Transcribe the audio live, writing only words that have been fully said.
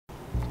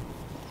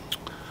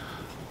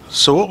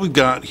So what we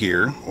got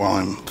here, while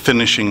I'm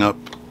finishing up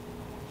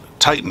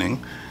tightening,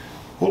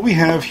 what we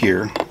have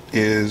here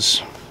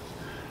is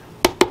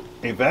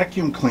a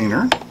vacuum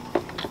cleaner.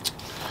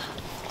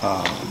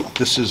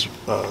 This is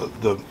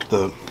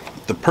the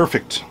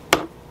perfect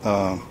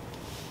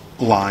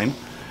line,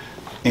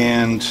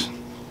 and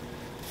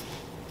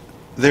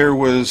there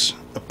was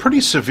a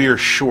pretty severe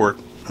short.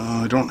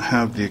 I don't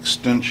have the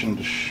extension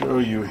to show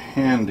you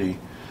handy,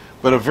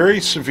 but a very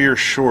severe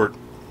short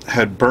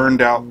had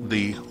burned out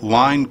the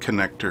line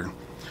connector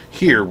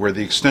here where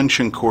the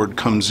extension cord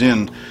comes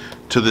in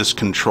to this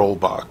control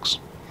box.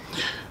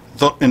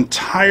 The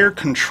entire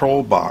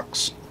control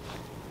box,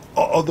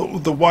 all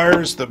the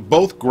wires,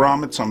 both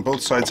grommets on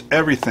both sides,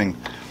 everything,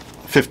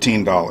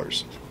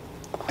 $15.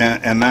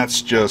 And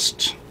that's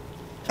just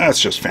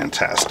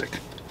fantastic.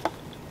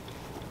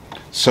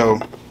 So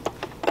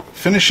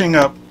finishing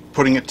up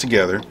putting it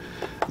together.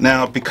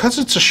 Now, because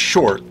it's a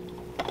short,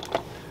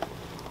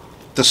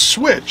 the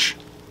switch,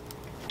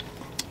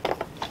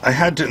 I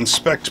had to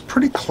inspect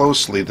pretty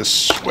closely the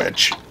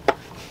switch.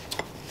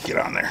 Get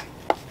on there.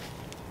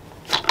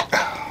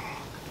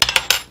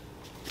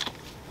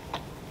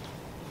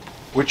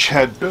 Which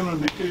had been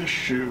an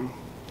issue.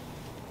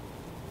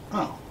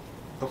 Oh,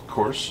 of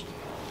course.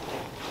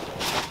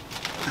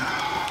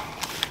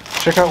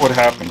 Check out what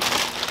happened.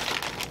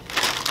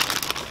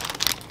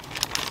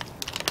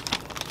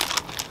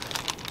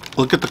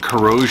 Look at the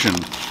corrosion.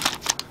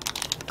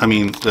 I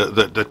mean,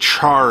 the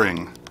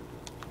charring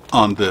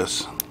on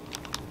this.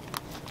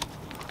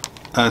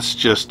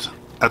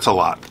 That's a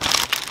lot.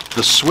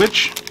 The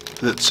switch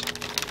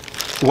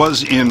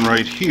was in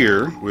right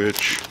here,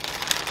 which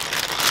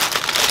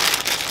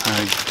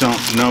I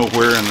don't know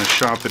where in the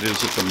shop it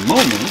is at the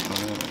moment.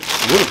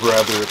 I would have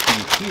rather it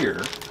be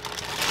here.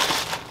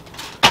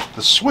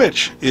 The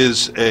switch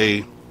is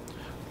a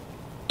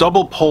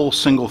double pole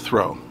single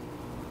throw.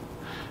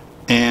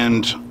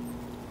 And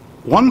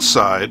one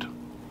side,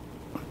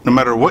 no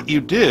matter what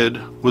you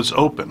did, was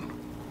open.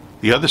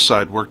 The other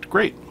side worked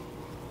great.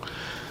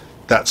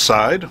 That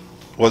side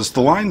was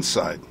the line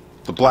side,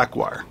 the black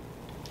wire.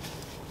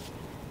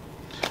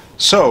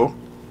 So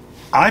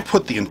I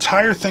put the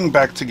entire thing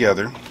back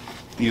together,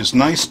 used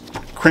nice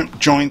crimp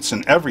joints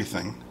and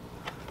everything,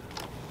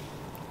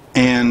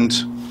 and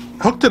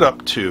hooked it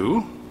up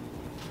to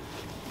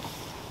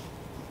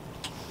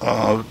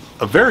a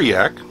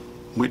Variac,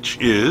 which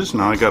is,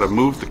 now I got to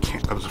move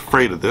the I was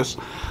afraid of this.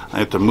 I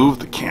have to move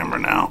the camera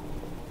now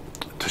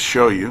to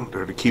show you,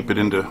 or to keep it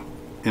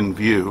in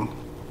view.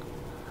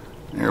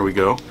 There we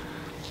go.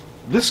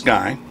 This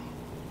guy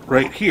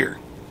right here.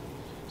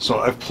 So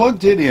I've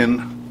plugged it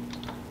in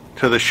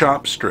to the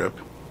shop strip,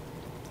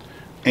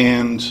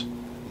 and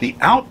the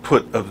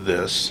output of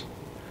this,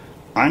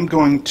 I'm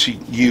going to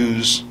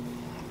use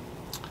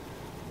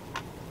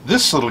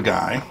this little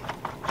guy,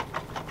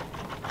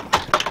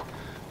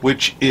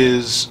 which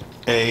is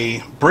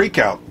a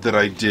breakout that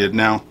I did.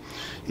 Now,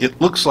 it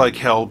looks like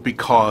hell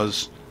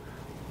because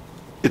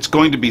it's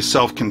going to be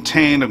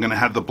self-contained. I'm going to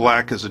have the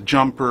black as a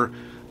jumper,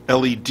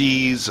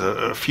 LEDs,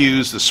 a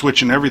fuse, the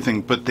switch and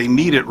everything, but they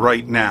need it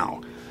right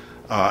now.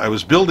 I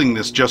was building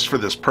this just for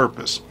this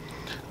purpose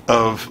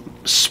of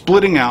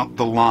splitting out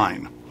the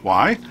line.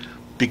 Why?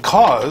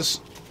 Because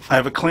I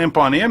have a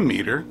clamp-on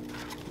ammeter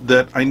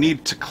that I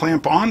need to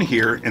clamp on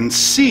here and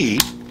see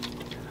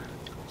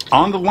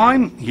on the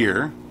line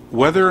here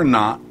whether or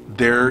not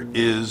there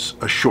is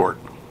a short.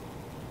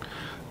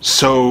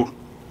 So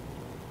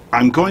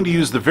I'm going to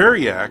use the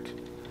Variac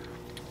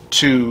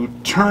to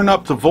turn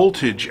up the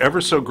voltage ever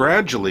so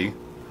gradually,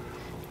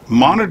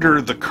 monitor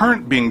the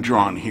current being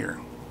drawn here,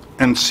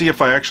 and see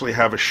if I actually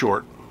have a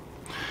short.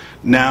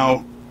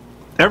 Now,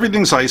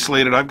 everything's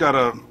isolated. I've got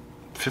a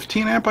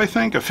 15 amp, I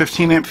think, a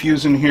 15 amp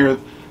fuse in here.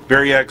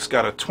 Variac's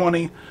got a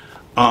 20.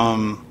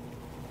 I'm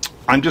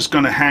just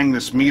going to hang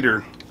this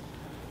meter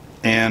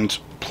and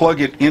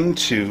plug it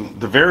into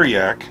the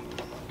Variac,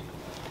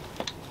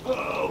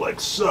 like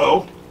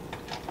so.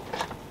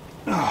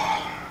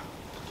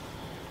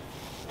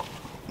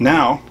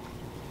 Now,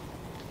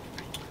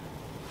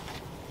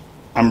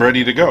 I'm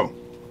ready to go.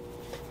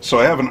 So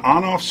I have an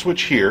on-off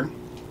switch here.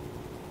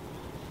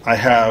 I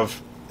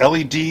have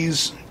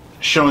LEDs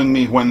showing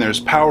me when there's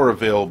power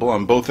available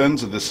on both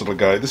ends of this little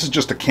guy. This is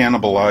just a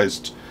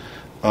cannibalized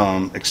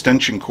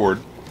extension cord.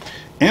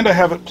 And I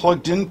have it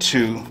plugged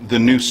into the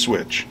new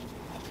switch,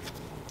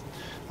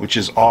 which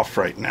is off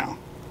right now.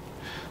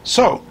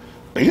 So,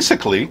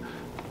 basically,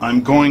 I'm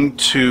going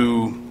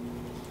to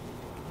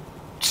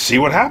see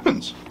what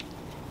happens.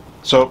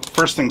 So,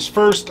 first things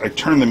first, I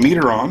turn the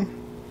meter on.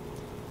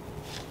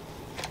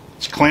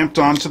 It's clamped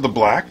onto the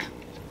black,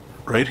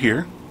 right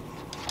here.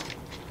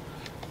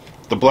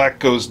 The black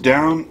goes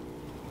down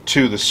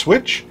to the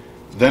switch,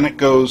 then it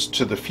goes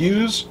to the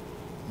fuse,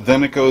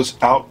 then it goes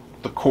out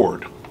the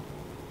cord.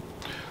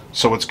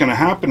 So what's going to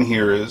happen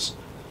here is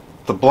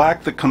the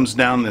black that comes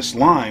down this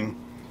line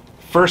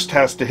first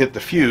has to hit the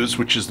fuse,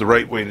 which is the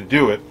right way to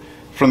do it.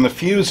 From the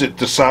fuse, it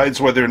decides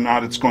whether or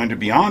not it's going to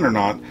be on or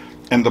not,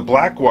 and the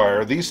black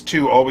wire, these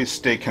two always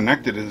stay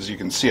connected. As you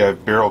can see,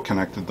 I've barrel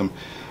connected them.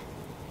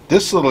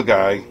 This little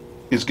guy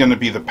is going to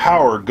be the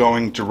power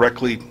going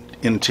directly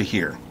into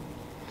here.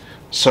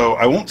 So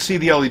I won't see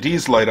the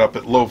LEDs light up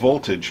at low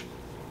voltage,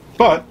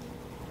 but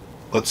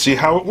let's see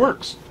how it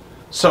works.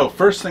 So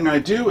first thing I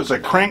do is I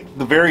crank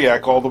the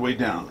Variac all the way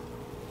down.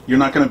 You're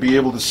not going to be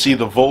able to see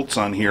the volts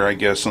on here, I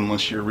guess,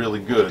 unless you're really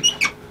good.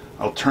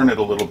 I'll turn it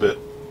a little bit.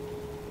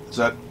 Does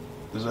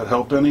that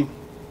help any?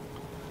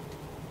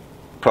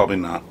 Probably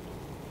not.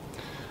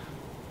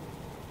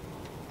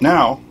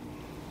 Now,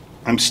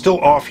 I'm still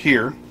off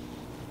here,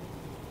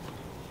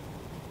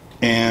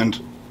 and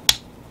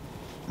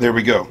there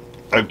we go.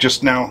 I've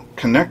just now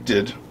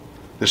connected.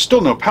 There's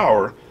still no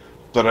power,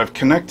 but I've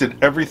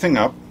connected everything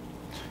up,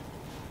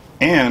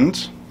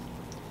 and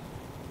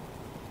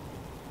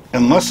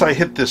unless I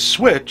hit this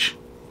switch,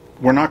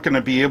 we're not going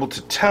to be able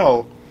to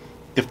tell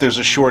if there's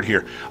a short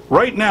here.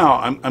 Right now,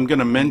 I'm going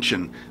to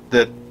mention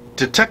that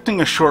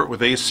detecting a short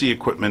with AC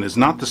equipment is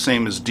not the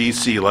same as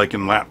DC like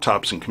in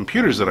laptops and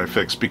computers that I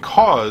fix,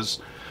 because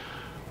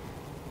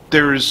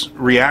there's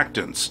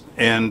reactance.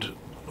 And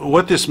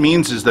what this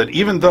means is that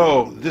even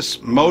though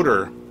this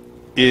motor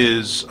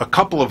is a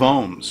couple of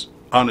ohms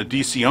on a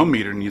DC ohm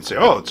meter, and you'd say,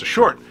 oh, it's a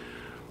short,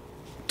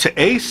 to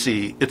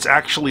AC, it's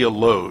actually a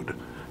load.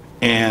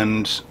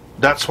 And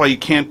that's why you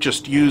can't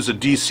just use a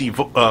DC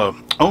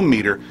ohm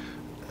meter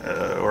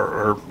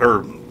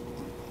or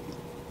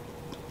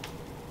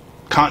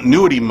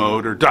continuity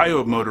mode or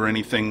diode mode or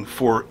anything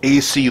for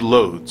AC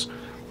loads.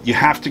 You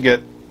have to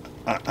get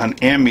an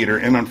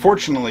ammeter, and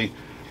unfortunately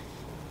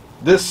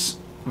this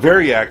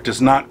Variac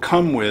does not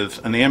come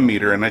with an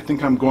ammeter, and I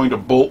think I'm going to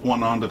bolt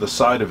one onto the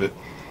side of it,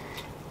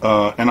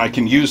 and I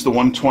can use the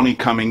 120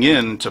 coming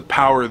in to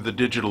power the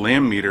digital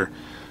ammeter,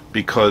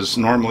 because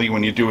normally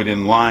when you do it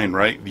in line,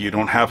 right, you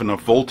don't have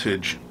enough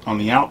voltage on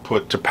the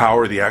output to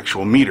power the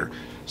actual meter.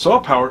 So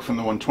I'll power it from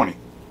the 120.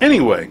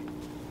 Anyway,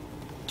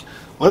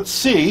 let's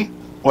see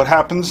what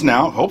happens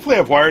now. Hopefully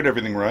I've wired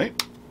everything right.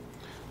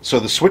 So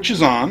the switch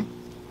is on.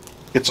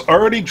 It's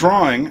already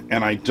drawing,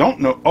 and I don't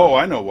know, oh,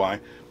 I know why.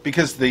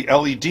 Because the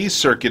LED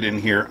circuit in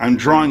here, I'm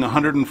drawing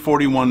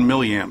 141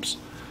 milliamps.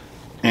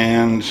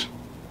 And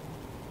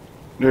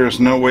there's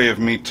no way of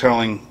me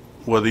telling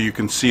whether you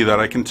can see that.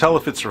 I can tell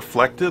if it's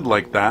reflected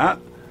like that,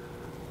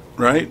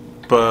 right?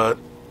 But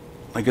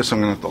I guess I'm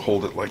going to have to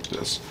hold it like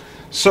this.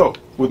 So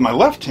with my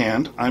left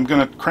hand, I'm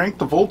going to crank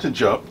the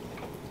voltage up,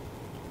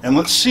 and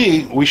let's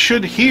see, we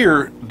should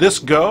hear this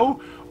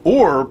go,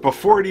 or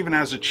before it even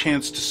has a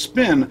chance to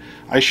spin,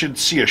 I should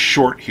see a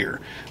short here.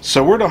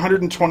 So we're at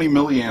 120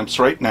 milliamps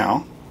right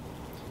now.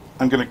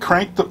 I'm going to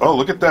crank the, oh,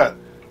 look at that.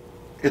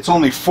 It's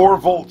only 4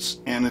 volts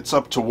and it's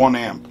up to 1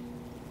 amp.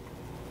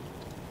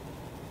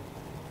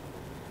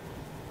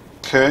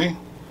 Okay,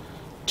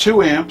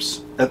 2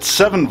 amps at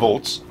 7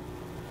 volts,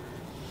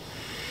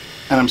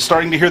 and I'm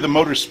starting to hear the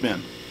motor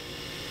spin.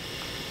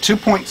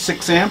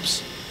 2.6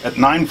 amps at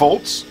 9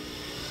 volts.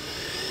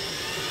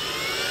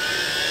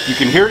 You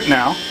can hear it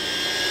now.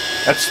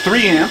 That's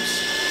 3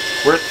 amps.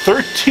 We're at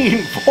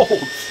 13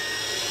 volts.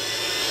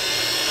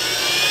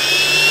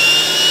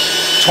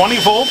 20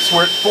 volts,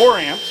 we're at 4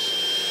 amps.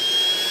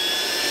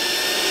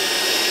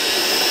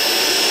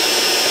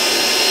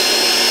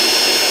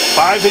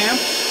 5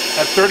 amps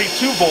at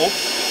 32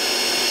 volts.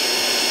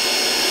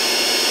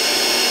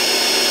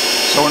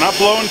 So we're not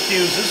blowing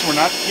fuses, we're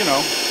not, you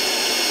know,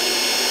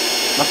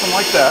 nothing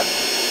like that.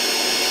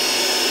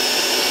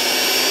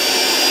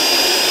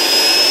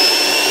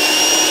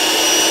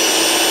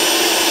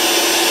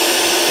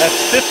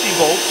 That's 50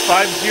 volts,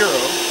 50,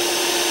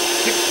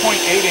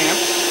 6.8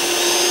 amps.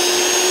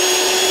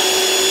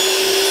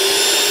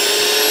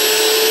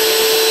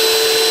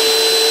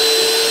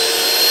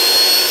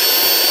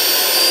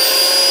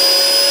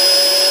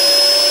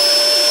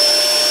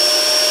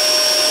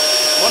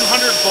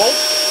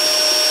 Volts,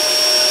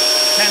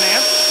 10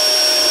 amps.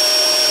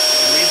 You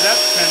can read that,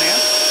 10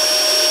 amps.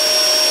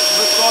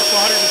 Let's go up to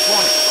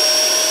 120.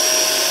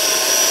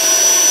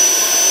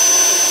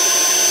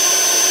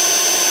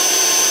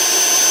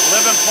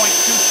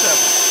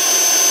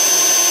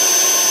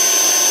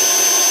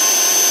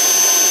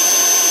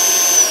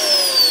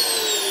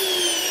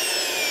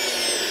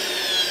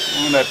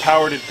 11.27. And I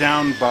powered it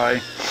down by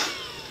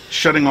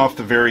shutting off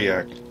the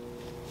Variac.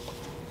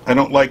 I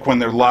don't like when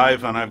they're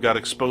live and I've got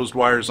exposed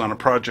wires on a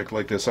project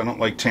like this. I don't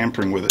like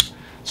tampering with it.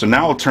 So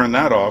now I'll turn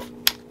that off.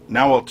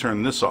 Now I'll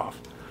turn this off.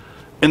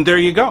 And there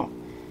you go.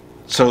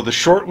 So the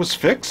short was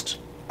fixed.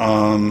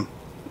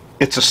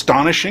 It's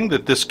astonishing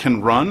that this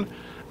can run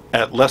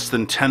at less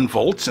than 10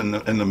 volts and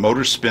the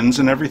motor spins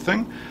and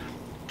everything.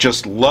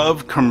 Just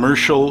love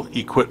commercial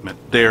equipment.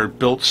 They're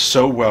built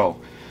so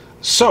well.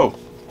 So,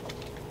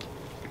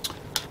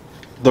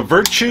 the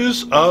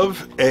virtues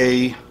of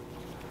a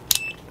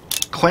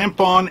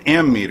clamp-on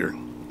ammeter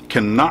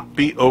cannot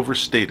be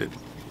overstated.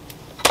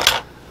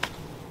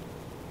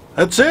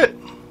 That's it.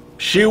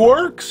 She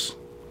works.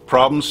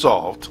 Problem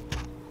solved.